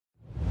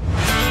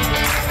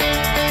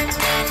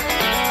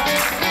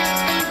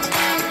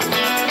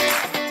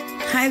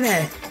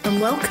there,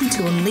 and welcome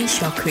to Unleash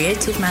Your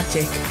Creative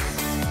Magic.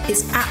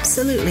 It's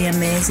absolutely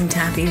amazing to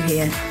have you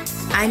here.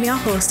 I'm your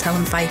host,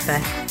 Helen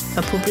Pfeiffer,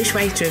 a published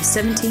writer of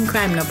 17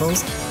 crime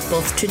novels,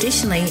 both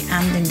traditionally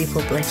and indie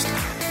published,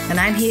 and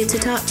I'm here to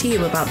talk to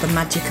you about the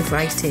magic of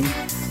writing,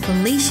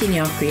 unleashing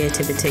your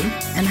creativity,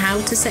 and how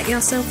to set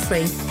yourself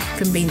free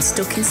from being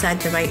stuck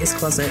inside the writer's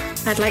closet.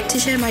 I'd like to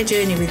share my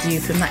journey with you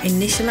from that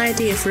initial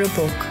idea for a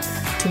book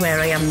to where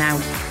I am now,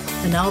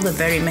 and all the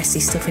very messy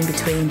stuff in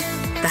between,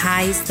 the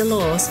highs, the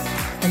lows,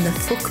 and the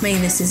fuck me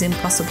this is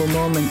impossible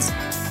moments.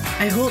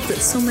 I hope that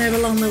somewhere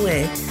along the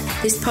way,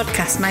 this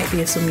podcast might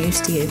be of some use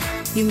to you.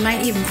 You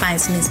might even find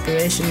some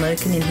inspiration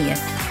lurking in here.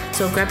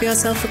 So grab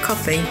yourself a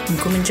coffee and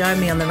come and join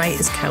me on the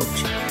writer's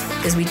couch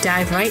as we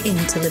dive right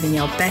into living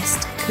your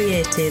best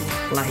creative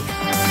life.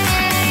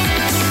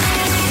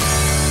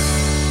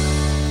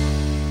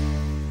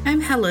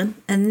 I'm Helen,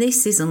 and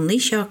this is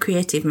Unleash Your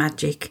Creative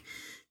Magic.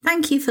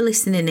 Thank you for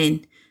listening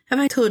in. Have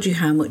I told you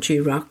how much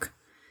you rock?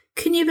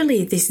 Can you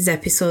believe this is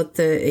episode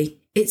 30?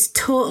 It's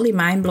totally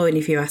mind-blowing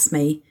if you ask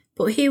me,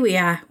 but here we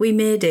are, we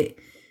made it.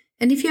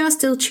 And if you are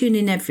still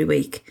tuning every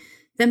week,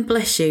 then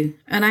bless you,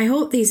 and I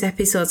hope these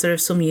episodes are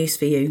of some use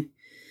for you.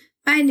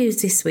 My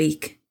news this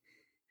week.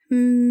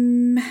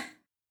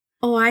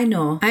 Oh, I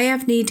know, I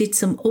have needed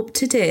some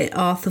up-to-date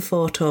author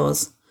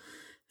photos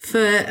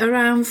for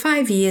around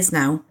 5 years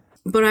now,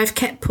 but I've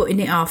kept putting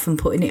it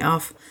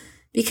off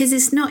because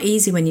it's not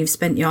easy when you've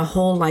spent your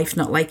whole life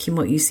not liking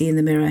what you see in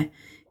the mirror.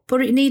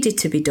 But it needed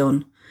to be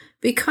done,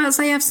 because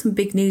I have some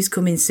big news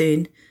coming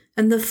soon,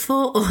 and the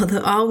photo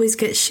that always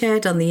gets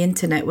shared on the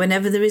internet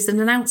whenever there is an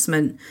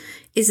announcement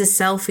is a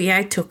selfie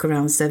I took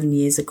around 7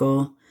 years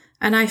ago,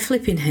 and I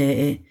flipping hate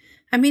it.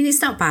 I mean,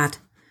 it's not bad,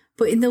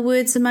 but in the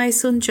words of my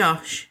son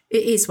Josh,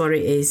 it is what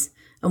it is,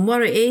 and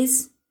what it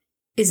is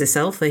a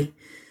selfie.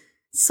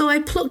 So I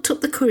plucked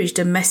up the courage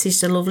and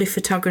messaged a lovely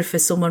photographer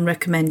someone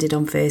recommended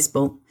on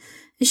Facebook.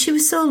 And she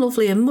was so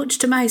lovely and, much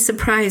to my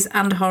surprise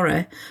and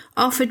horror,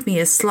 offered me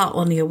a slot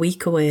only a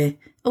week away.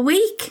 A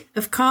week?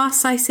 Of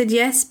course I said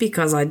yes,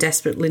 because I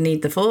desperately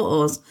need the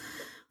photos.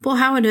 But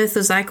how on earth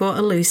was I going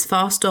to lose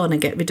 4 stone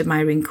and get rid of my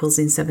wrinkles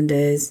in 7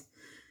 days?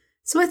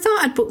 So I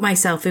thought I'd book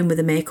myself in with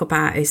a makeup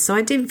artist so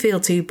I didn't feel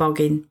too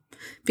bogging.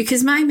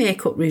 Because my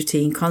makeup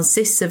routine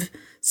consists of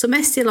some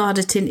Estee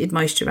Lauder tinted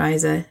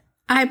moisturiser,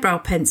 eyebrow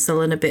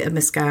pencil and a bit of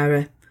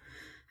mascara.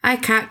 I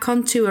can't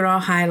contour or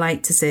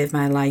highlight to save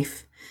my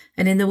life.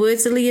 And in the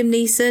words of Liam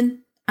Neeson,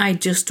 I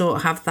just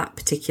don't have that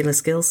particular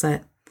skill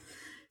set.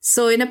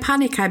 So in a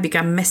panic, I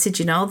began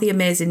messaging all the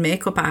amazing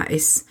makeup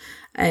artists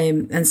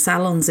and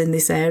salons in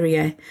this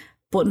area,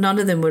 but none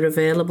of them were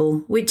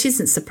available, which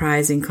isn't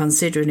surprising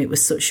considering it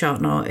was such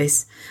short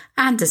notice.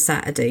 And a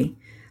Saturday.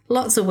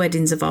 Lots of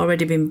weddings have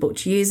already been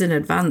booked years in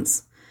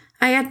advance.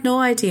 I had no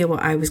idea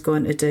what I was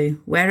going to do.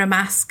 Wear a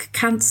mask,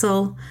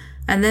 cancel.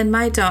 And then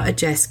my daughter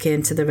Jess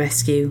came to the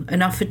rescue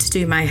and offered to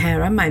do my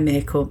hair and my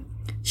makeup.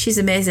 She's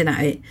amazing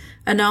at it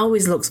and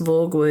always looks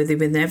Vogue-worthy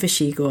whenever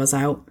she goes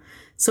out.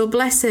 So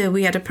bless her,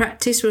 we had a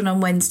practice run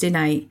on Wednesday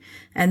night,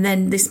 and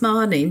then this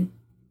morning,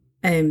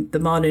 the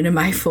morning of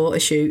my photo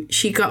shoot,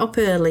 she got up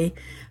early,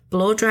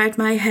 blow-dried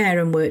my hair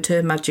and worked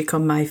her magic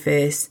on my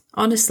face.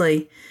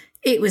 Honestly,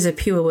 it was a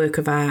pure work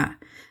of art,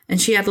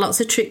 and she had lots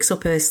of tricks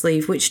up her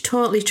sleeve which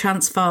totally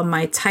transformed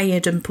my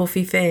tired and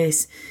puffy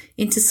face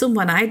into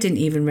someone I didn't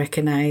even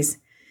recognise.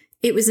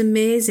 It was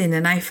amazing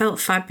and I felt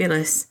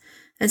fabulous.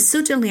 And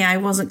suddenly I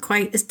wasn't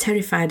quite as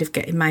terrified of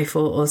getting my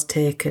photos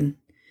taken.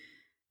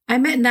 I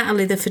met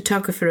Natalie, the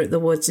photographer, at the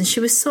woods, and she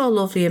was so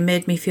lovely and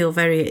made me feel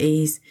very at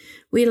ease.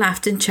 We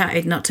laughed and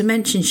chatted, not to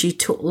mention she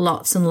took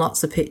lots and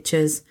lots of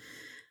pictures.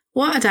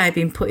 What had I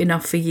been putting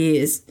off for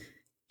years?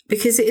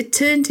 Because it had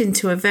turned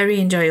into a very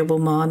enjoyable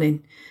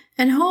morning.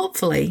 And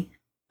hopefully,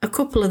 a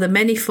couple of the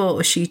many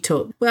photos she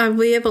took, I'll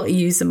be able to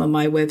use them on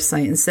my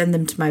website and send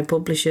them to my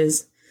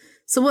publishers.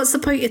 So what's the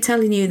point of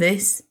telling you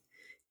this?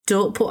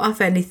 Don't put off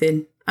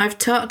anything. I've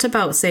talked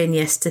about saying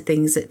yes to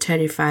things that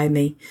terrify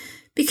me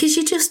because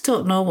you just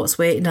don't know what's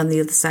waiting on the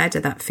other side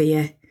of that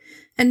fear.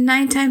 And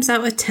 9 times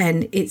out of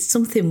 10, it's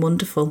something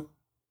wonderful.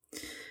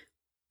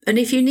 And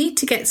if you need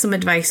to get some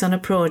advice on a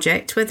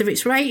project, whether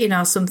it's writing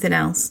or something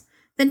else,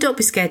 then don't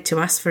be scared to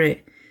ask for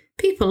it.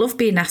 People love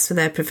being asked for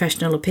their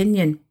professional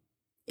opinion.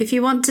 If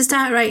you want to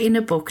start writing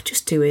a book,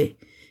 just do it.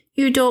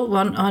 You don't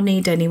want or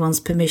need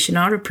anyone's permission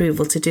or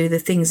approval to do the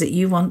things that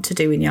you want to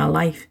do in your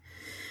life.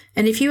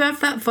 And if you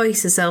have that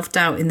voice of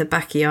self-doubt in the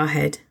back of your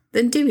head,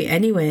 then do it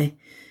anyway.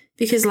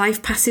 Because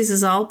life passes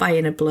us all by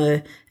in a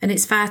blur, and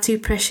it's far too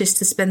precious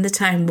to spend the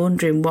time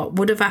wondering what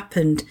would have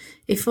happened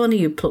if only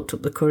you plucked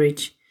up the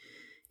courage.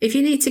 If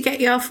you need to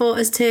get your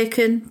photos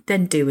taken,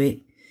 then do it.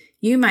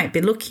 You might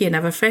be lucky and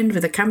have a friend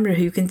with a camera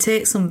who can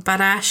take some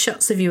badass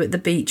shots of you at the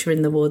beach or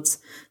in the woods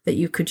that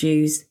you could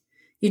use.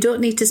 You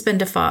don't need to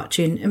spend a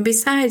fortune, and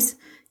besides,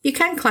 you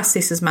can class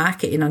this as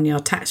marketing on your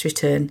tax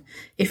return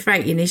if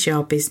writing is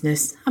your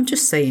business. I'm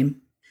just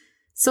saying.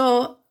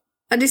 So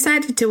I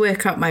decided to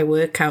work out my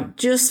workout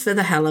just for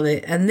the hell of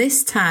it. And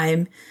this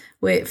time,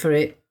 wait for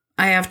it,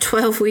 I have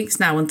 12 weeks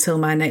now until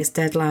my next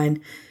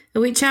deadline,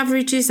 which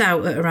averages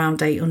out at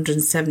around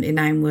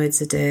 879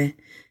 words a day.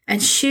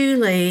 And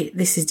surely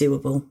this is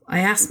doable. I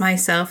ask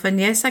myself, and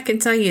yes, I can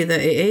tell you that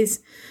it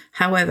is.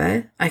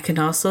 However, I can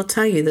also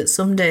tell you that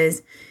some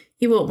days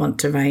you won't want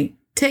to write.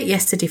 Take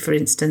yesterday, for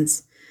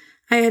instance.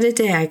 I had a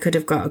day I could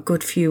have got a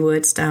good few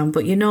words down,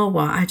 but you know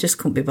what? I just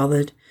couldn't be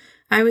bothered.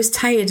 I was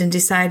tired and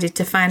decided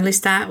to finally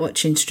start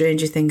watching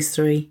Stranger Things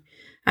 3.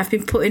 I've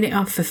been putting it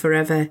off for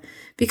forever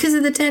because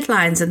of the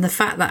deadlines and the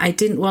fact that I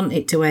didn't want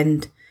it to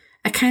end.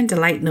 I kind of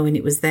liked knowing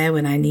it was there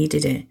when I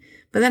needed it.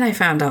 But then I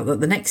found out that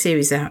the next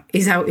series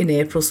is out in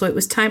April, so it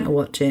was time to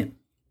watch it.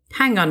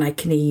 Hang on, I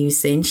can hear you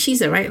saying,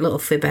 she's a right little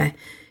fibber.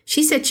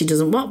 She said she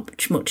doesn't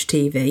watch much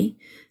TV.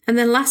 And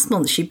then last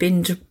month she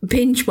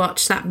binge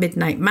watched that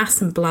Midnight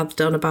Mass and blabbed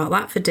on about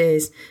that for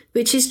days,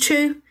 which is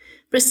true,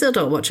 but I still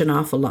don't watch an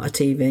awful lot of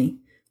TV.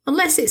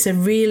 Unless it's a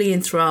really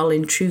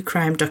enthralling true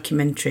crime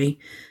documentary.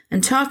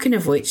 And talking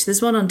of which,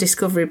 there's one on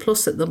Discovery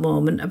Plus at the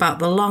moment about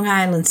the Long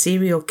Island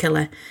serial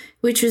killer,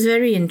 which was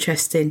very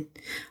interesting.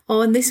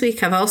 Oh, and this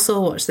week I've also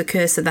watched The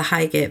Curse of the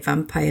Highgate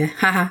Vampire.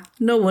 Haha,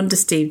 no wonder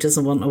Steve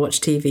doesn't want to watch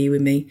TV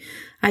with me.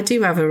 I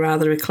do have a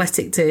rather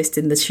eclectic taste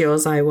in the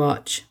shows I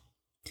watch.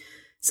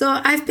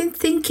 So I've been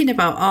thinking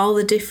about all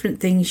the different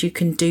things you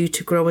can do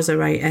to grow as a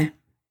writer.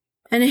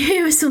 And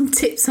here are some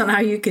tips on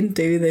how you can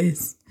do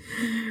this.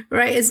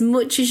 Write as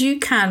much as you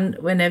can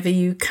whenever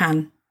you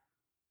can.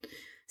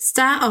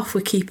 Start off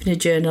with keeping a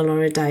journal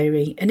or a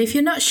diary, and if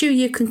you're not sure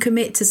you can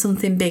commit to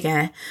something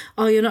bigger,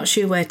 or you're not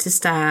sure where to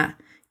start,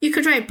 you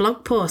could write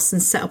blog posts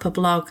and set up a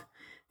blog.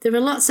 There are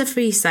lots of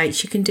free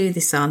sites you can do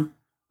this on.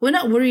 We're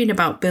not worrying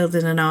about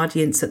building an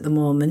audience at the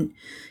moment.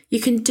 You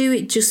can do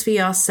it just for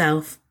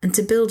yourself and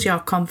to build your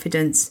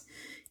confidence.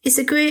 It's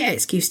a great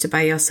excuse to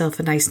buy yourself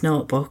a nice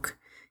notebook.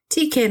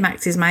 TK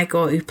Maxx is my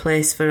go-to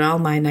place for all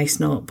my nice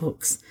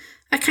notebooks.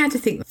 I kind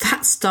of think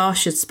that store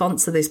should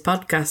sponsor this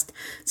podcast,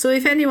 so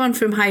if anyone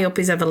from high up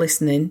is ever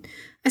listening,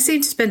 I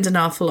seem to spend an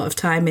awful lot of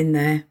time in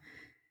there.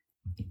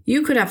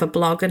 You could have a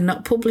blog and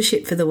not publish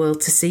it for the world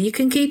to see. You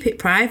can keep it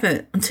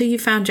private until you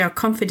found your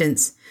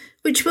confidence,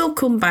 which will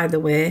come, by the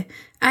way.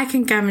 I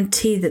can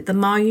guarantee that the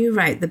more you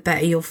write, the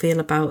better you'll feel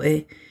about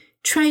it.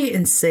 Try it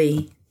and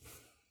see.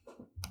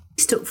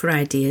 Stuck for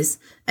ideas,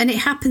 and it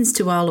happens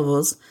to all of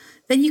us,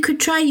 then you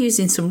could try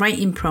using some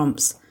writing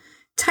prompts.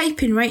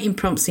 Type in writing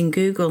prompts in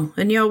Google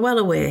and you're well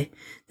away.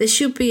 There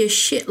should be a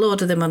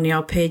shitload of them on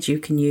your page you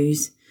can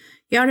use.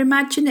 Your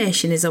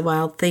imagination is a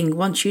wild thing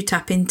once you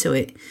tap into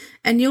it,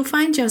 and you'll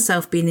find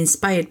yourself being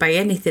inspired by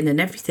anything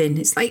and everything.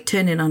 It's like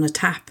turning on a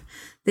tap.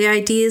 The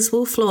ideas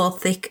will flow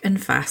thick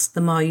and fast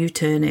the more you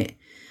turn it.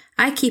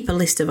 I keep a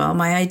list of all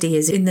my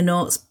ideas in the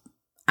Notes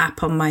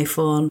app on my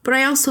phone, but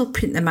I also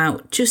print them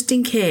out just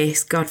in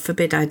case, God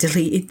forbid, I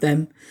deleted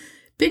them.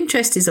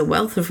 Pinterest is a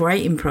wealth of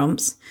writing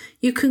prompts.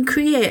 You can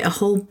create a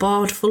whole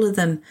board full of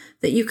them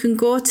that you can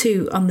go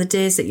to on the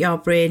days that your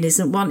brain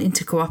isn't wanting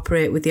to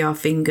cooperate with your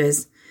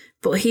fingers.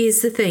 But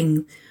here's the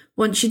thing,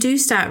 once you do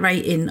start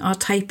writing or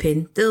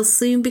typing, they'll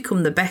soon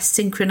become the best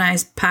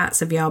synchronised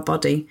parts of your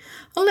body,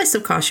 unless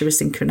of course you're a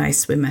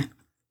synchronised swimmer.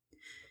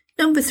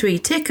 Number 3,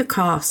 take a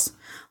course.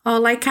 Or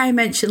like I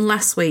mentioned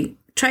last week,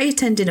 try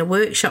attending a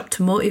workshop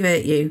to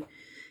motivate you.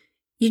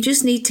 You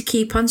just need to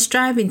keep on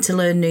striving to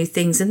learn new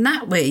things, and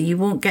that way you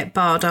won't get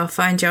bored or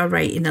find your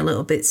writing a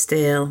little bit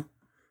stale.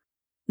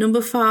 Number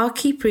 4,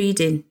 keep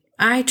reading.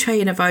 I try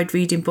and avoid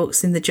reading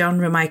books in the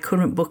genre my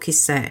current book is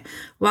set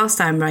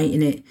whilst I'm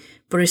writing it,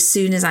 but as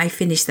soon as I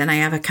finish then I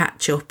have a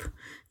catch up.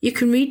 You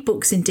can read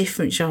books in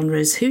different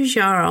genres. Who's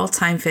your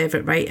all-time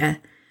favourite writer?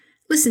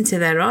 Listen to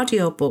their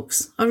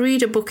audiobooks or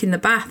read a book in the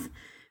bath,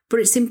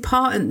 but it's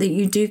important that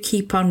you do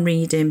keep on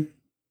reading.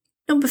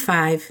 Number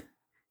 5.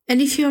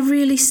 And if you're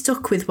really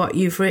stuck with what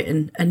you've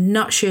written and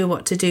not sure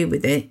what to do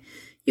with it,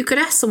 you could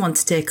ask someone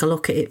to take a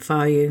look at it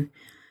for you.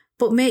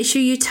 But make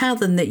sure you tell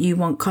them that you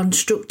want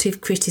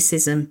constructive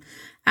criticism.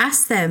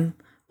 Ask them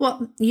what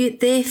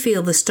they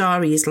feel the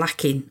story is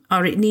lacking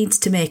or it needs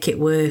to make it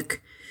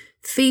work.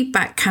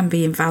 Feedback can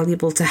be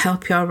invaluable to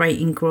help your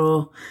writing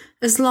grow,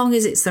 as long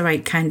as it's the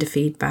right kind of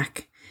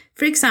feedback.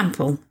 For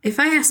example, if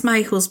I ask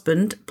my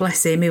husband,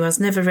 bless him, who has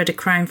never read a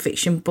crime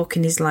fiction book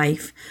in his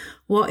life,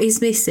 what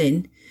is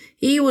missing,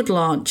 he would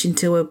launch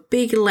into a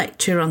big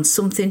lecture on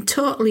something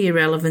totally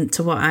irrelevant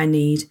to what I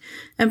need,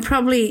 and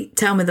probably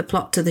tell me the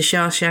plot to the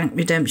Shawshank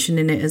Redemption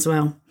in it as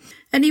well.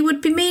 And he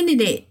would be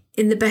meaning it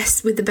with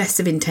the best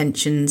of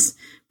intentions,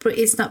 but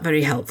it's not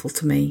very helpful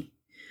to me.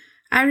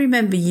 I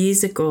remember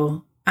years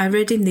ago, I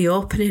read him the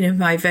opening of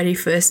my very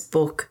first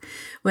book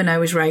when I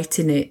was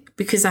writing it,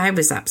 because I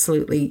was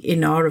absolutely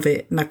in awe of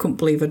it and I couldn't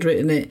believe I'd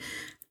written it.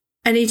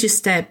 And he just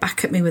stared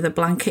back at me with a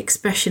blank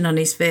expression on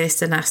his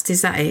face and asked,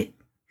 "Is that it?"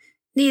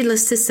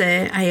 Needless to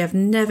say, I have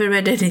never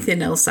read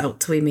anything else out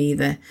to him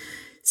either.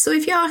 So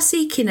if you're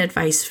seeking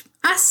advice,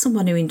 ask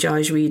someone who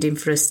enjoys reading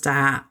for a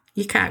start.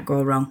 You can't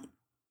go wrong.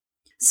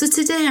 So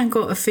today I'm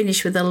going to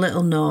finish with a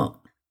little note.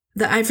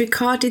 that I've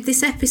recorded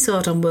this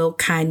episode on World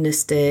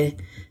Kindness Day,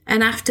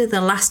 and after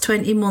the last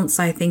 20 months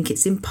I think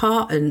it's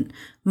important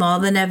more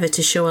than ever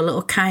to show a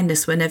little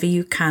kindness whenever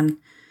you can.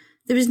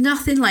 There is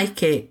nothing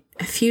like it.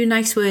 A few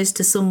nice words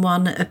to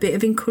someone, a bit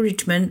of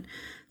encouragement,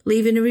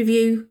 leaving a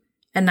review,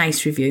 a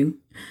nice review,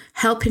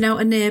 helping out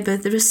a neighbour.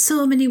 There are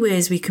so many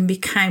ways we can be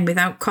kind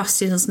without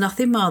costing us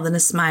nothing more than a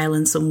smile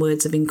and some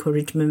words of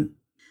encouragement.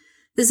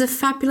 There's a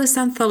fabulous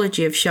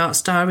anthology of short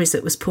stories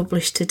that was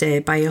published today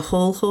by a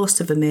whole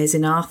host of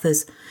amazing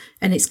authors,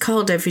 and it's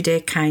called Everyday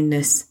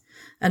Kindness,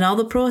 and all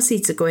the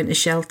proceeds are going to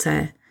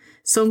shelter.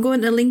 So I'm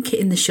going to link it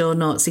in the show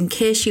notes in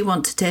case you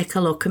want to take a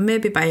look and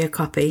maybe buy a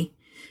copy.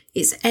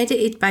 It's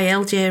edited by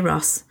LJ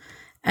Ross,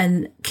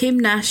 and Kim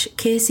Nash,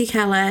 Casey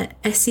Keller,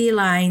 Essie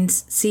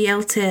Lines,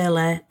 C.L.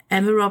 Taylor,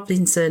 Emma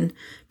Robinson,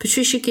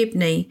 Patricia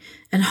Gibney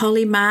and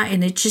Holly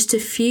Martin are just a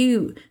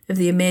few of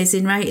the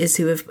amazing writers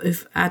who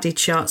have added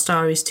short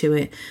stories to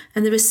it.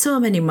 And there are so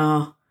many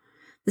more.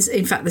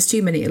 There's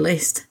too many to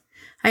list.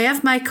 I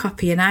have my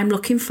copy and I'm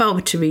looking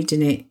forward to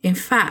reading it. In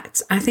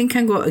fact, I think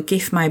I'm going to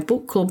gift my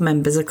book club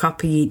members a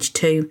copy each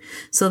too,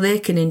 so they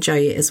can enjoy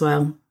it as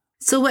well.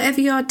 So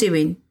whatever you're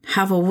doing,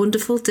 have a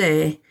wonderful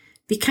day.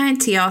 Be kind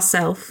to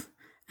yourself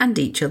and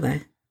each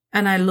other.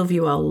 And I love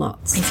you all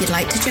lots. If you'd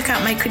like to check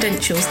out my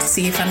credentials to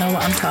see if I know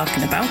what I'm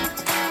talking about,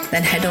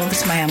 then head over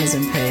to my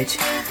Amazon page.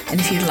 And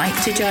if you'd like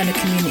to join a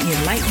community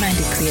of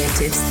like-minded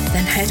creatives,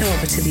 then head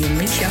over to the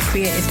Unleash Your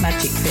Creative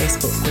Magic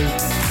Facebook group.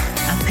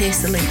 I'll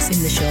paste the links in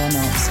the show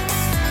notes.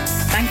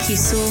 Thank you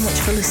so much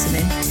for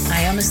listening.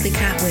 I honestly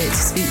can't wait to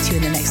speak to you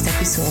in the next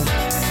episode,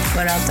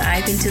 where I'll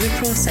dive into the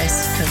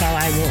process of how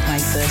I wrote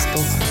my first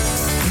book.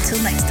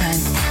 Until next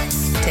time,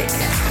 take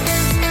care.